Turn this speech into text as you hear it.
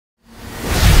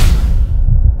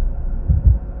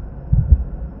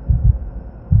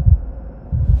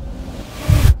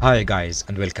Hi guys,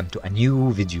 and welcome to a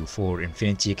new video for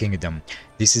Infinity Kingdom.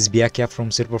 This is Pyakia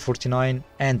from Server 49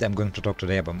 and I'm going to talk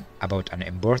today about an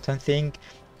important thing.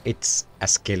 It's a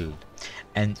skill,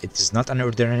 and it is not an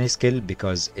ordinary skill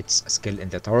because it's a skill in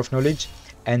the Tower of Knowledge,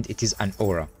 and it is an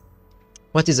aura.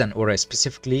 What is an aura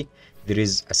specifically? There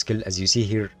is a skill, as you see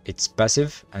here, it's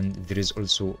passive, and there is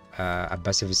also a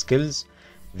passive skills.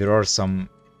 There are some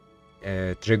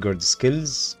triggered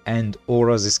skills and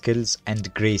auras skills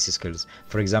and grace skills.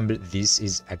 For example, this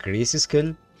is a grace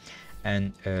skill,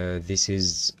 and this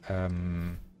is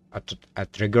a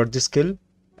triggered skill,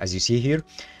 as you see here.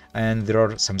 And there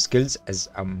are some skills, as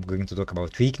I'm going to talk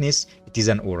about weakness. It is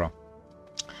an aura.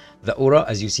 The aura,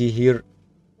 as you see here,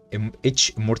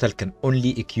 each immortal can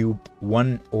only equip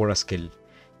one aura skill.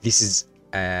 This is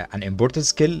an important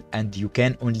skill, and you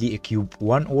can only equip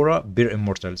one aura per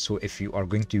immortal. So if you are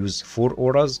going to use 4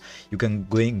 auras, you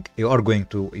are going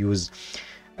to use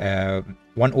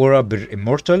one aura per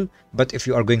immortal. But if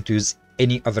you are going to use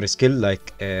any other skill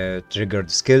like triggered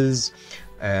skills,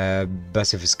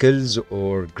 passive skills,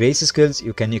 or grace skills,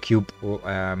 you can equip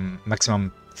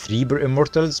maximum 3 per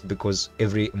immortals, because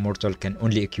every immortal can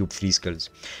only equip 3 skills.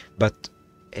 But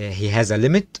he has a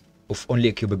limit of only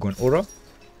equipping one aura.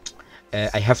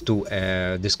 I have to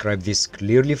describe this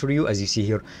clearly for you. As you see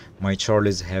here, my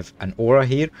Charles have an aura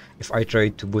here. If I try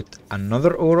to put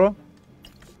another aura,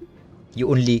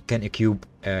 you only can equip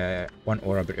one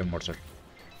aura per immortal.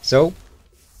 So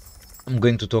I'm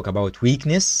going to talk about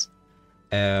weakness.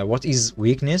 What is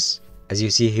weakness? As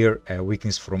you see here,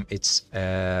 weakness from its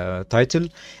title,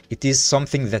 it is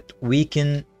something that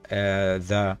weaken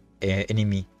the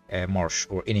enemy marsh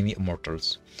or enemy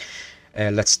immortals.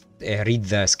 Let's read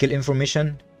the skill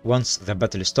information. Once the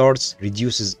battle starts,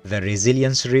 reduces the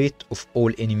resilience rate of all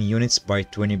enemy units by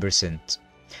 20%.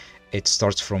 It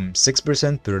starts from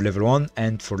 6% per level 1,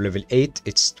 and for level 8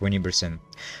 it's 20%.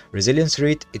 Resilience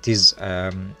rate, it is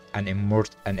an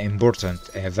important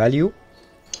value.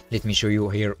 Let me show you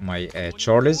here my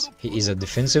Charles. He is a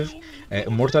defensive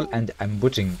immortal, and I'm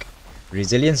putting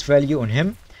resilience value on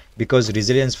him because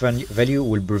resilience value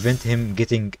will prevent him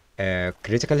getting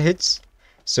critical hits.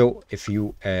 So if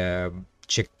you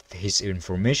check his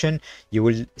information, you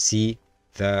will see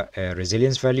the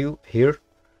resilience value here.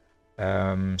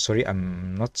 Sorry,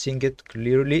 I'm not seeing it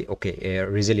clearly. Okay,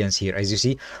 resilience here. As you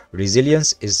see,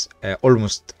 resilience is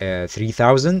almost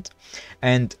 3000.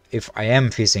 And if I am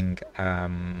facing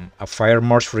a fire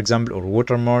marsh, for example, or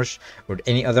water marsh, or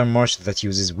any other marsh that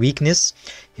uses weakness,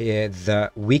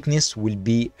 the weakness will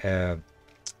be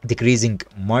decreasing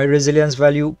my resilience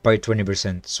value by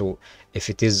 20%. So if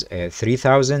it is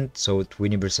 3000, so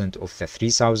 20% of the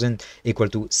 3000 equal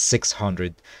to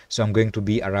 600. So I'm going to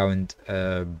be around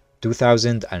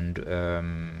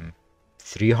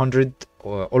 2300,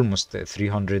 or almost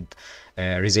 300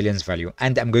 resilience value,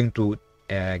 and I'm going to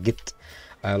get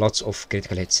lots of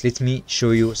critical hits. Let me show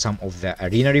you some of the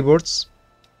arena rewards.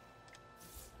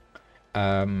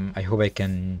 I hope I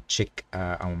can check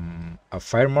a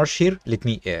fire marsh here. Let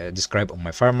me describe on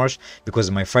my fire marsh, because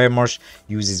my fire marsh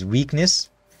uses weakness.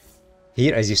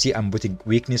 Here, as you see, I'm putting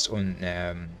weakness on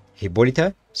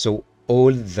Hippolyta. So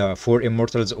all the 4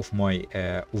 immortals of my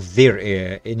of their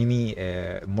enemy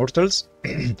immortals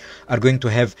are going to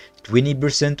have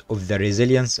 20% of the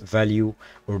resilience value,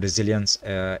 or resilience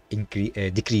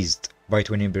decreased by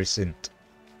 20%.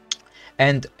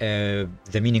 And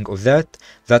the meaning of that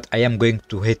I am going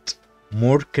to hit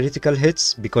more critical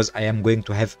hits, because I am going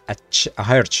to have a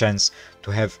higher chance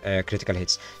to have critical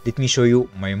hits. Let me show you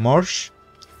my marsh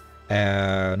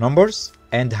numbers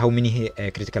and how many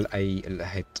critical I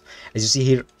hit. As you see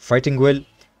here, Fighting Well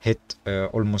hit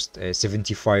almost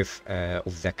 75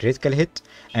 of the critical hit,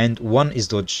 and 1 is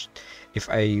dodged. If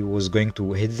I was going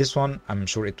to hit this one, I'm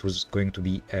sure it was going to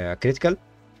be critical.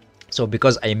 So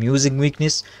because I am using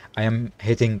weakness, I am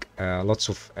hitting lots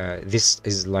of this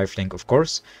is lifelink, of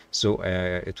course, so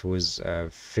it was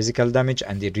physical damage,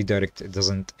 and the redirect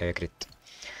doesn't crit.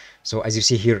 So as you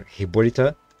see here,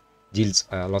 Hippolyta deals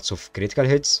lots of critical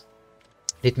hits.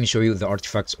 Let me show you the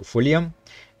artifacts of William.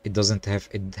 It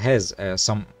has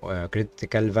some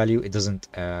critical value. It doesn't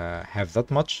have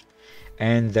that much,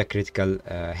 and the critical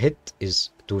hit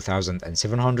is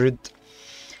 2700.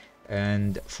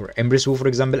 And for Empress Wu, for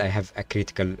example, I have a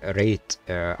critical rate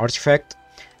artifact,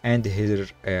 and her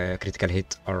critical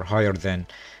hit are higher than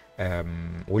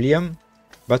William.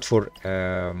 But for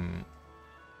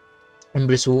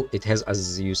Empress Wu, it has,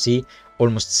 as you see,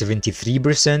 almost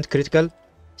 73% critical.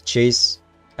 Chase,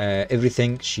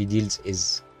 everything she deals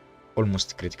is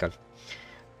almost critical.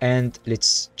 And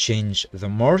let's change the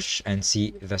marsh and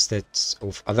see the stats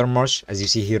of other marsh. As you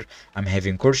see here, I'm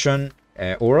having caution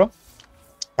aura,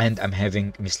 and I'm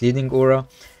having misleading aura,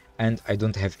 and I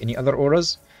don't have any other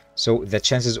auras. So the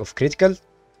chances of critical,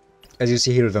 as you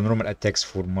see here, the normal attacks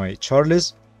for my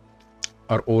Charles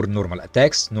are all normal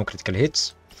attacks, no critical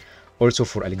hits. Also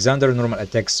for Alexander, normal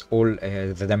attacks, all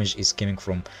the damage is coming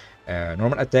from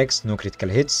normal attacks, no critical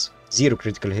hits, zero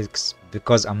critical hits,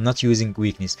 because I'm not using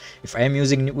weakness. If I am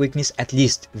using weakness, at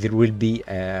least there will be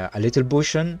a little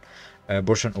portion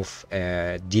of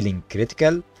dealing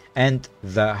critical, and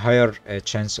the higher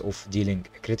chance of dealing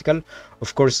critical.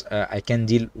 Of course, I can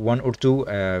deal one or two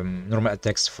normal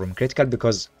attacks from critical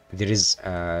because there is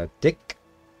tick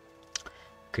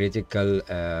critical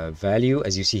value.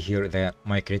 As you see here,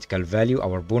 my critical value,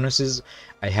 our bonuses,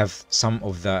 I have some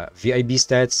of the VIP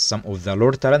stats, some of the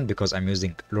lore talent because I'm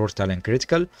using lore talent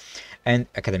critical, and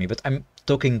academy, but I'm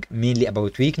talking mainly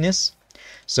about weakness.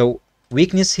 So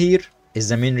weakness here is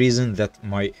the main reason that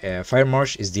my fire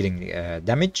marsh is dealing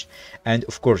damage. And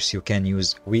of course you can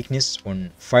use weakness on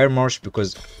fire marsh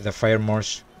because the fire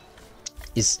marsh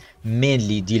is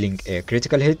mainly dealing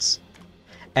critical hits.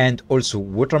 And also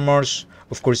water marsh,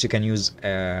 of course you can use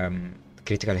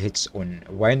critical hits on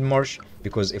wind marsh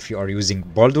because if you are using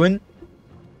Baldwin,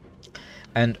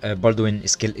 and Baldwin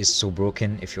skill is so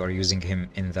broken if you are using him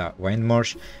in the wind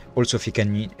marsh. Also if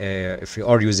you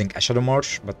are using a shadow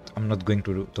marsh, but I'm not going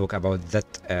to talk about that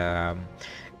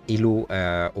elo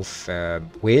of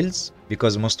whales,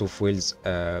 because most of whales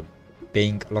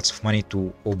paying lots of money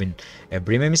to open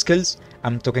premium skills.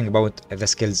 I'm talking about the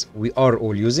skills we are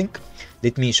all using.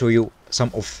 Let me show you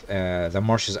some of the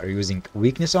marshes are using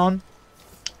weakness on.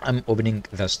 I'm opening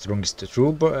the strongest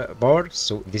true bar.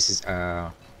 So this is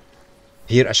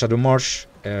here a shadow marsh.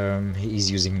 He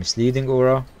is using misleading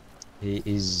aura. He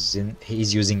is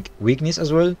using weakness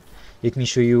as well. Let me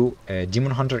show you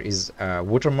demon hunter is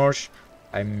water marsh.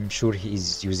 I'm sure he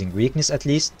is using weakness at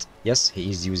least. Yes, he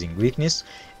is using weakness.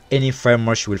 Any fire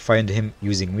marsh will find him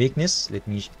using weakness. Let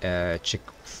me check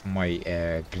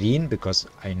my green because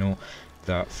I know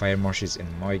the fire marsh is in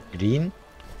my green.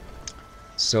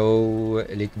 So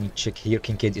let me check here.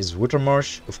 Kincaid is water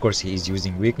marsh. Of course he is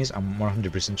using weakness, I'm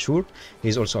 100% sure. He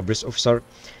is also a breast officer.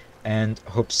 And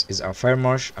Hops is a fire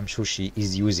marsh. I'm sure she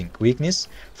is using weakness.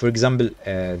 For example,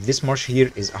 this marsh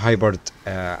here is a hybrid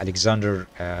Alexander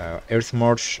earth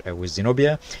marsh with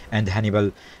Zenobia, and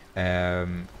Hannibal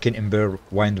can ember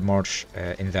wind marsh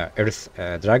in the earth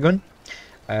dragon.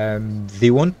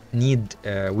 They won't need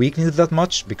weakness that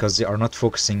much because they are not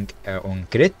focusing on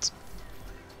crit.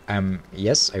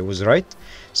 Yes, I was right.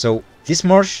 So this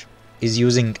marsh is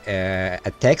using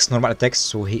attacks, normal attacks,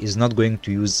 so he is not going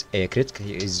to use a crit.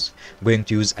 He is going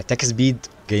to use attack speed,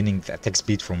 gaining the attack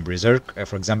speed from Berserk.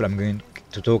 For example, I'm going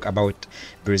to talk about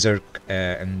Berserk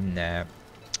in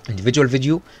individual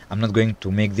video. I'm not going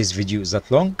to make this video that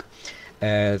long.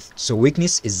 So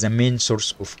weakness is the main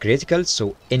source of critical.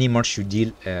 So any marsh you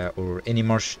deal or any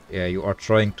marsh you are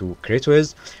trying to crit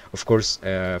with, of course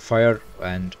fire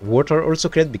and water also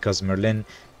crit because Merlin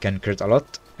can crit a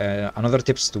lot. Another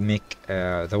tips to make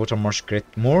the water marsh crit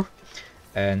more,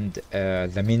 and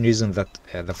the main reason that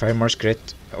the fire marsh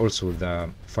crit, also the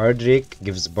fire drake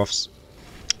gives buffs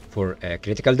for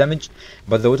critical damage,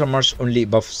 but the water marsh only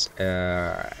buffs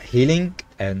healing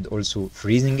and also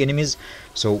freezing enemies.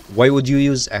 So why would you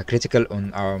use a critical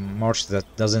on a marsh that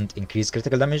doesn't increase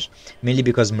critical damage? Mainly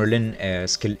because Merlin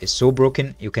skill is so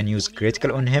broken. You can use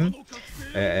critical on him,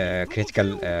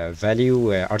 critical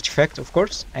value artifact of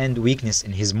course, and weakness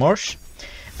in his marsh,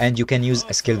 and you can use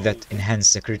a skill that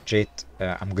enhances the crit rate.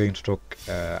 I'm going to talk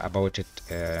about it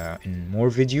in more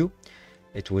video.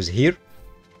 It was here.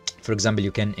 For example,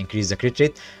 you can increase the crit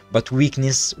rate, but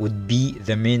weakness would be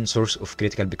the main source of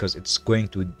critical because it's going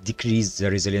to decrease the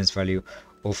resilience value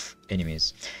of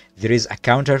enemies. There is a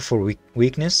counter for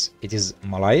weakness. It is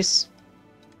Malice.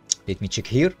 Let me check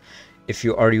here. If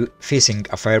you are facing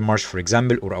a fire marsh, for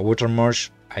example, or a water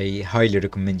marsh, I highly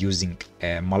recommend using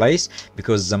Malice,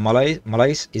 because the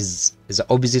Malice is the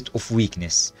opposite of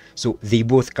weakness, so they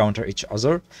both counter each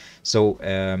other. So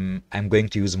I'm going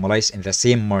to use Malice in the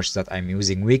same marsh that I'm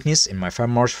using weakness in my fire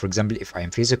marsh. For example, if I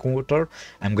am facing water,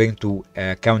 I'm going to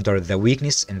counter the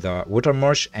weakness in the water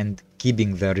marsh and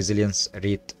keeping the resilience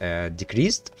rate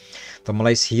decreased. The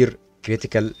Malice here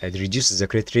critical reduces the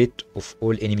crit rate of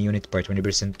all enemy unit by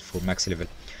 20% for max level.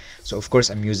 So of course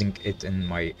I'm using it in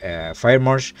my fire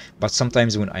marsh, but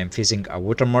sometimes when I'm facing a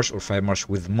water marsh or fire marsh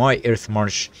with my earth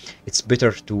marsh, it's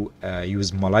better to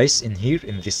use Malice in here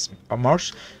in this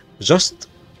marsh, just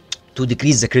to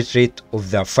decrease the crit rate of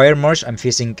the fire march I'm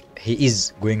facing, he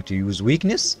is going to use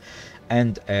weakness.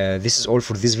 And this is all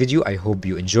for this video. I hope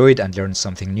you enjoyed and learned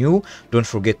something new. Don't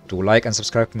forget to like and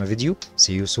subscribe to my video.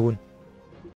 See you soon.